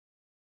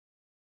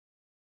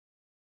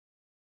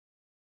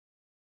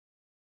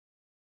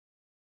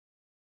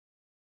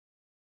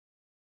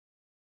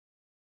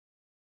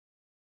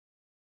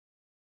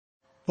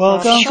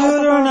Welcome to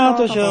the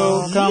Renato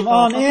Show. Come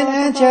on in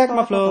and check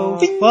my flow.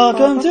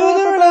 Welcome to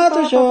the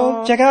Renato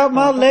Show. Check out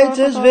my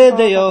latest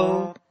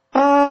video.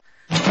 Morning,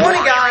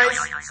 guys.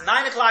 It's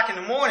 9 o'clock in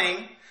the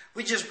morning.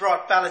 We just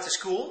brought Bella to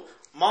school.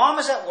 Mom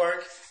is at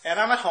work, and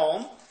I'm at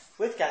home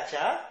with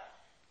Katja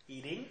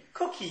eating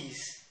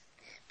cookies.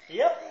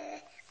 Yep.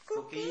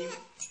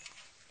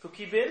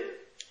 Cookie bin.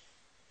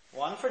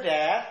 One for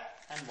Dad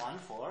and one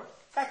for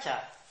Katja.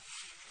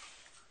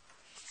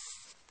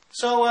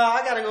 So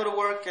I gotta go to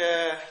work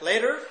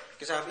later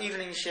because I have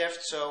evening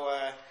shift. So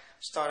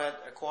start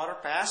at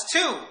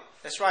 2:15.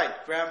 That's right.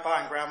 Grandpa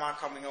and Grandma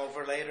coming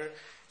over later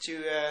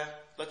to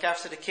look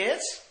after the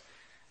kids.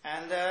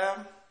 And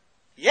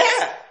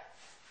yeah,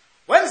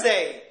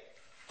 Wednesday.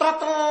 We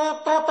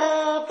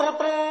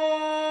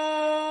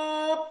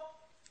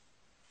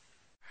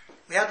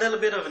had a little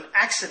bit of an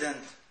accident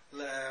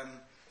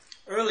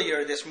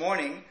earlier this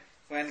morning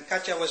when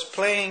Katja was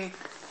playing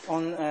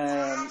on,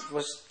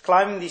 was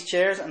climbing these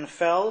chairs and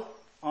fell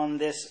on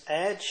this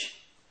edge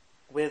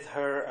with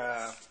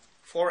her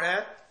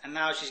forehead, and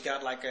now she's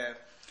got like a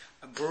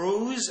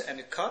bruise and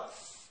a cut.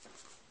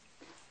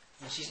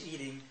 And she's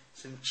eating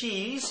some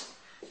cheese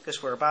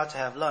because we're about to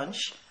have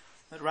lunch.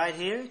 But right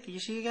here, can you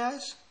see, you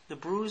guys, the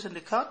bruise and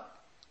the cut?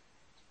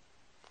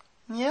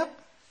 Yep.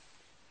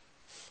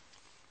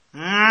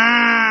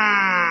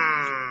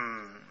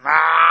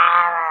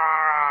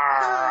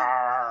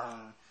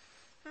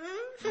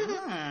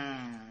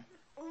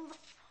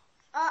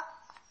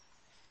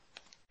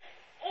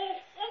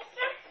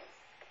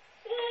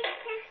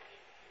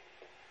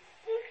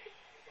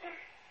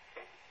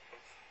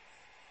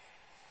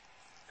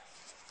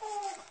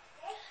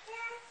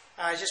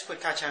 I just put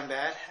Katja in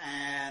bed,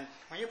 and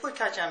when you put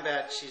Katja in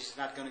bed, she's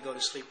not going to go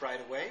to sleep right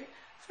away.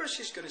 First,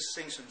 she's going to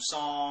sing some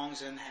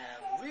songs and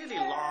have really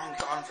long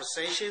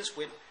conversations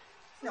with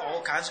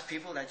all kinds of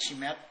people that she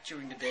met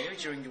during the day or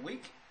during the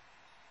week.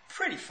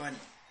 Pretty funny.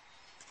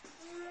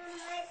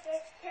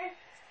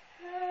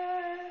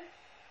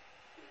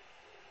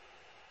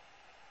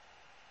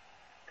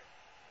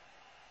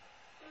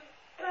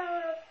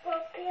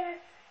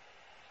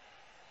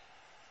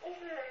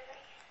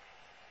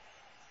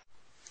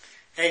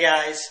 Hey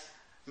guys,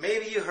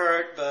 maybe you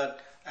heard,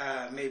 but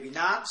maybe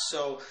not.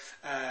 So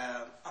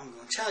I'm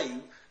going to tell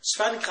you,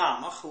 Sven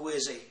Kramer, who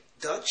is a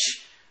Dutch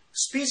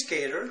speed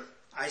skater,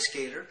 ice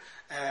skater,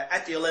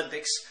 at the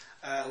Olympics,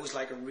 who's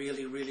like a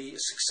really, really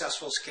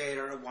successful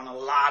skater, won a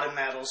lot of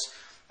medals.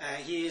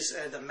 He's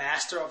the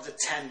master of the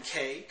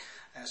 10K,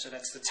 so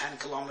that's the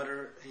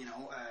 10-kilometer,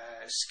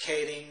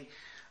 skating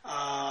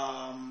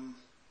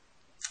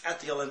at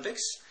the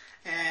Olympics.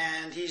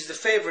 And he's the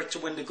favorite to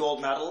win the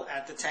gold medal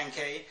at the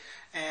 10K.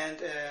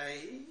 And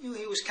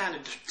he was kind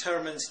of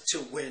determined to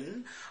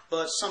win,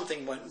 but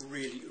something went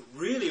really,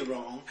 really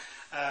wrong.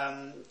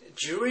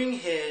 During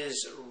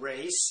his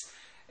race,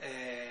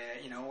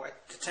 at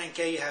the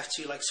 10K you have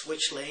to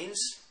switch lanes.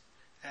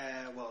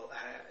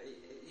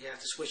 You have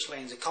to switch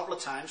lanes a couple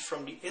of times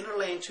from the inner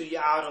lane to the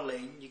outer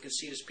lane. You can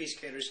see the speed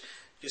skaters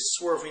just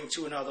swerving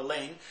to another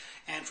lane.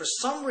 And for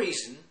some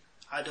reason,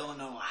 I don't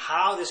know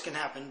how this can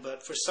happen,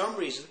 but for some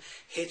reason,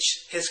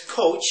 his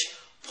coach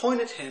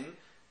pointed him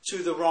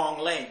to the wrong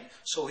lane.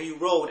 So he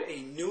rode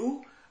a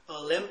new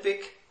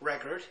Olympic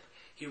record.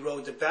 He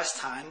rode the best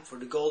time for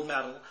the gold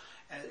medal.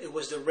 And it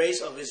was the race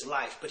of his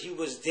life. But he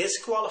was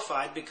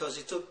disqualified because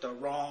he took the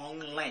wrong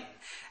lane.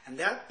 And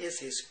that is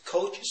his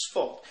coach's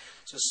fault.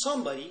 So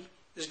somebody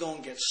is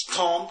going to get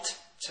stomped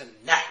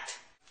tonight.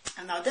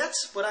 And now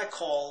that's what I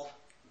call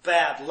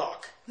bad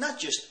luck. Not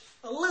just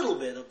a little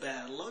bit of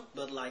bad luck,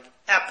 but like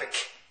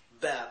epic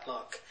bad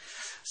luck.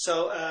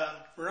 So,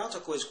 Renato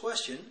quiz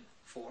question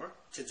for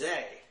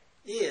today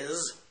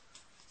is,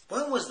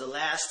 when was the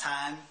last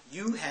time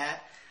you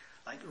had,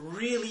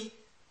 really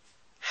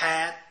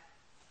had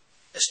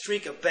a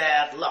streak of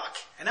bad luck?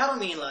 And I don't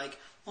mean that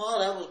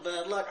was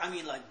bad luck. I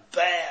mean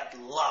bad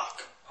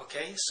luck.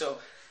 Okay?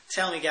 So,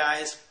 tell me,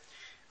 guys.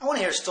 I want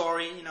to hear a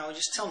story.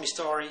 Just tell me a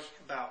story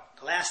about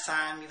the last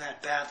time you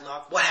had bad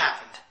luck. What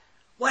happened?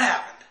 What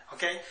happened?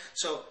 Okay,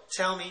 so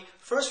tell me,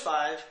 first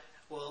 5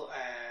 will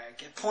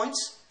get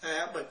points,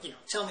 but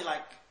tell me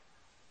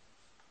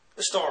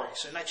a story,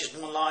 so not just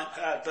one line,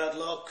 I had bad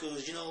luck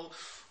because,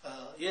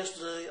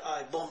 yesterday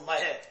I bumped my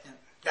head.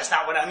 That's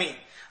not what I mean.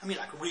 I mean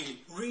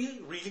really,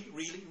 really, really,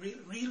 really, really,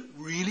 really,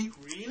 really,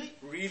 really,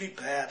 really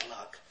bad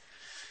luck.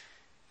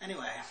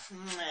 Anyway,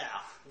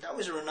 yeah, that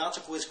was a Renato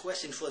quiz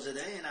question for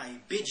today, and I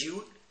bid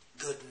you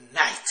good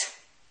night.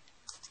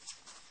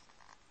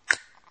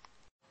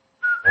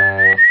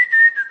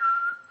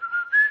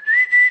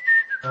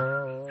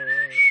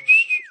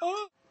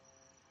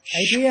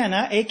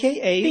 Adriana,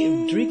 aka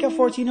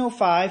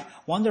Wed24thFeb10,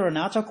 won the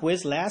Renato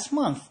quiz last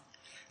month.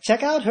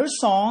 Check out her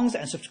songs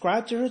and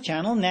subscribe to her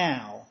channel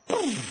now.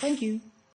 Thank you.